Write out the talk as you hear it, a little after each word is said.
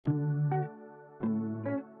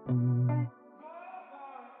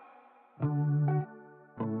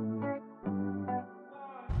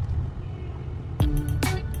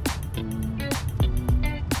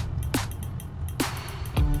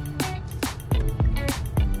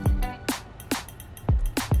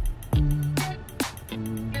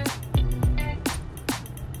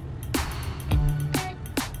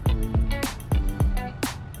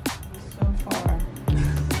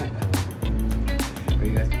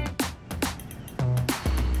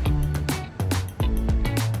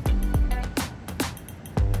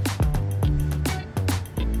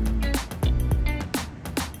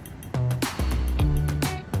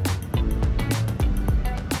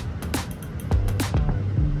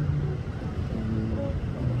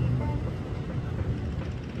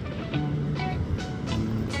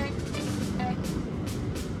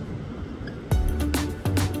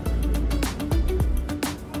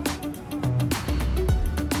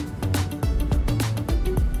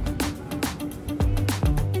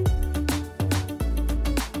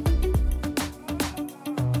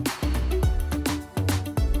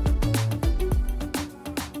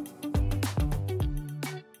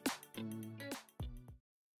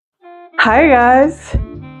Hi guys,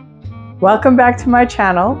 welcome back to my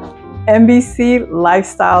channel, MBC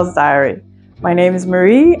Lifestyles Diary. My name is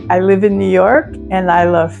Marie, I live in New York, and I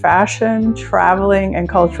love fashion, traveling, and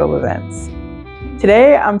cultural events.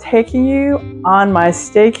 Today I'm taking you on my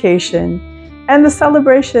staycation and the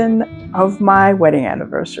celebration of my wedding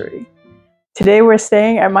anniversary. Today we're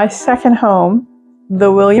staying at my second home,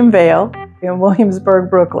 the William Vale in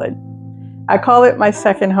Williamsburg, Brooklyn. I call it my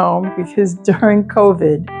second home because during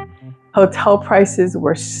COVID, hotel prices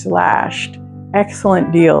were slashed,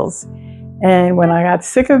 excellent deals. And when I got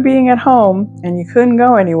sick of being at home and you couldn't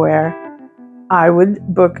go anywhere, I would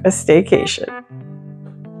book a staycation.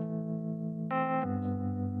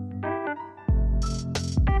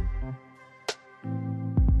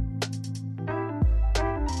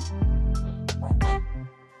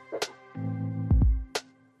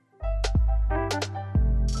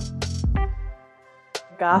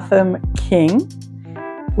 Gotham King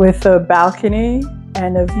with a balcony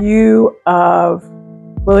and a view of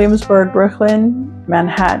Williamsburg, Brooklyn,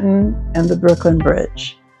 Manhattan, and the Brooklyn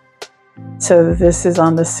Bridge. So this is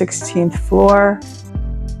on the 16th floor.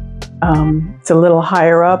 It's a little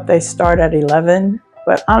higher up. They start at 11,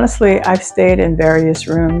 but honestly, I've stayed in various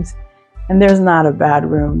rooms and there's not a bad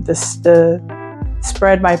room. The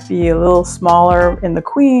spread might be a little smaller in the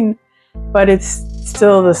Queen, but it's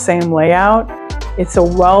still the same layout. It's a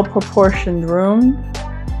well-proportioned room.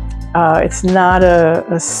 It's not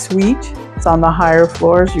a suite. It's on the higher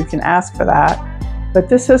floors. You can ask for that. But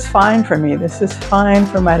this is fine for me. This is fine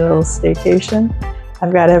for my little staycation.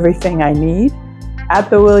 I've got everything I need. At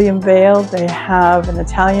the William Vale, they have an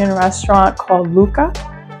Italian restaurant called Luca.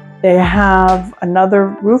 They have another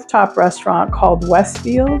rooftop restaurant called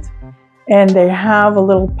Westfield. And they have a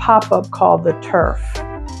little pop-up called the Turf.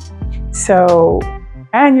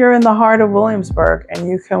 And you're in the heart of Williamsburg and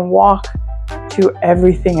you can walk to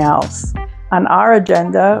everything else. On our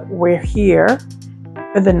agenda, we're here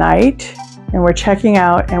for the night and we're checking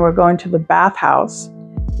out and we're going to the bathhouse,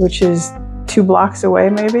 which is 2 blocks away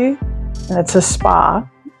maybe. And it's a spa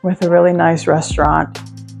with a really nice restaurant.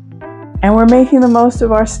 And we're making the most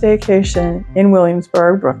of our staycation in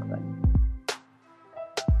Williamsburg, Brooklyn.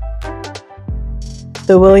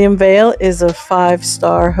 The William Vale is a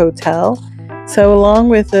 5-star hotel. So along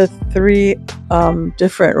with the 3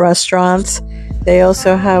 different restaurants, they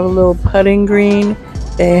also have a little putting green,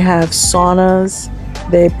 they have saunas,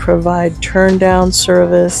 they provide turn down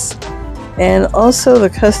service, and also the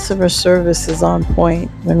customer service is on point.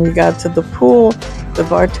 When we got to the pool, the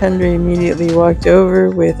bartender immediately walked over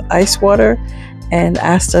with ice water and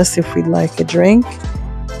asked us if we'd like a drink.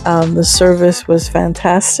 The service was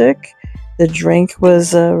fantastic. The drink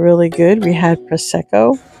was really good. We had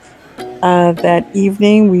Prosecco. That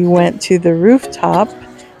evening we went to the rooftop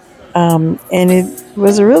and it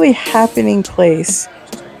was a really happening place.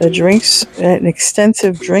 The drinks, an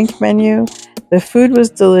extensive drink menu. The food was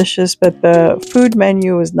delicious, but the food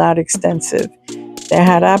menu was not extensive. They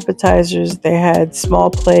had appetizers, they had small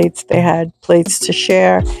plates, they had plates to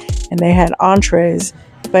share, and they had entrees,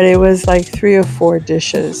 but it was like 3 or 4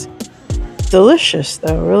 dishes. Delicious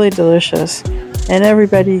though, really delicious. And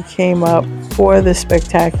everybody came up for the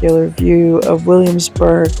spectacular view of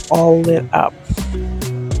Williamsburg all lit up.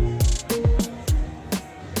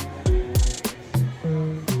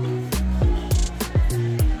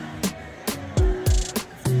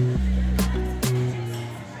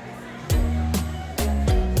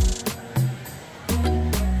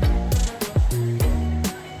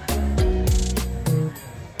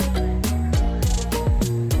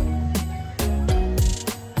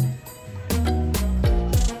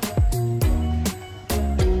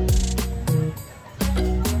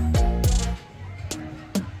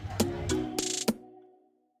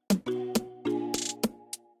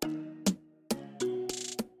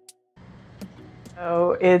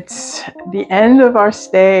 So it's the end of our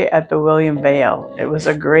stay at the William Vale. It was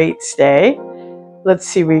a great stay. Let's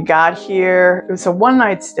see, we got here. It was a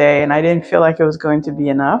one-night stay and I didn't feel like it was going to be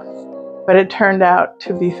enough, but it turned out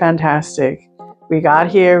to be fantastic. We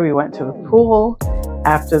got here, we went to the pool.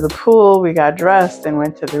 After the pool, we got dressed and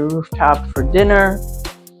went to the rooftop for dinner.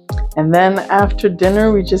 And then after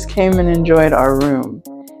dinner, we just came and enjoyed our room.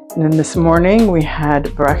 And then this morning we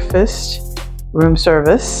had breakfast, room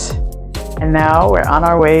service. And now we're on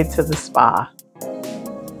our way to the spa.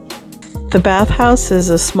 The bathhouse is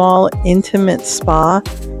a small, intimate spa.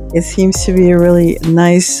 It seems to be a really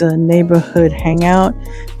nice neighborhood hangout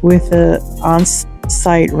with an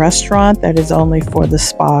on-site restaurant that is only for the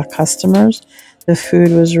spa customers. The food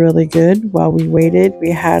was really good. While we waited, we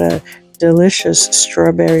had a delicious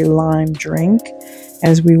strawberry lime drink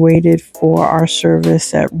as we waited for our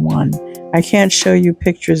service at 1. I can't show you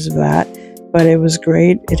pictures of that, but it was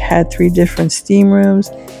great. It had 3 different steam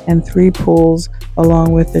rooms and 3 pools,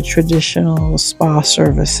 along with the traditional spa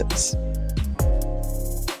services.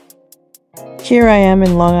 Here I am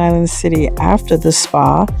in Long Island City after the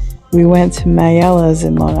spa. We went to Mayella's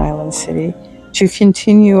in Long Island City to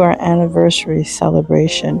continue our anniversary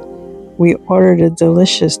celebration. We ordered a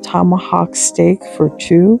delicious tomahawk steak for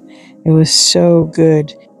 2. It was so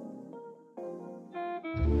good.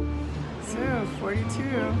 So, 42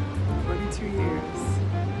 years.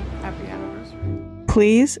 Happy anniversary.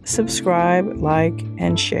 Please subscribe, like,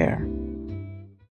 and share.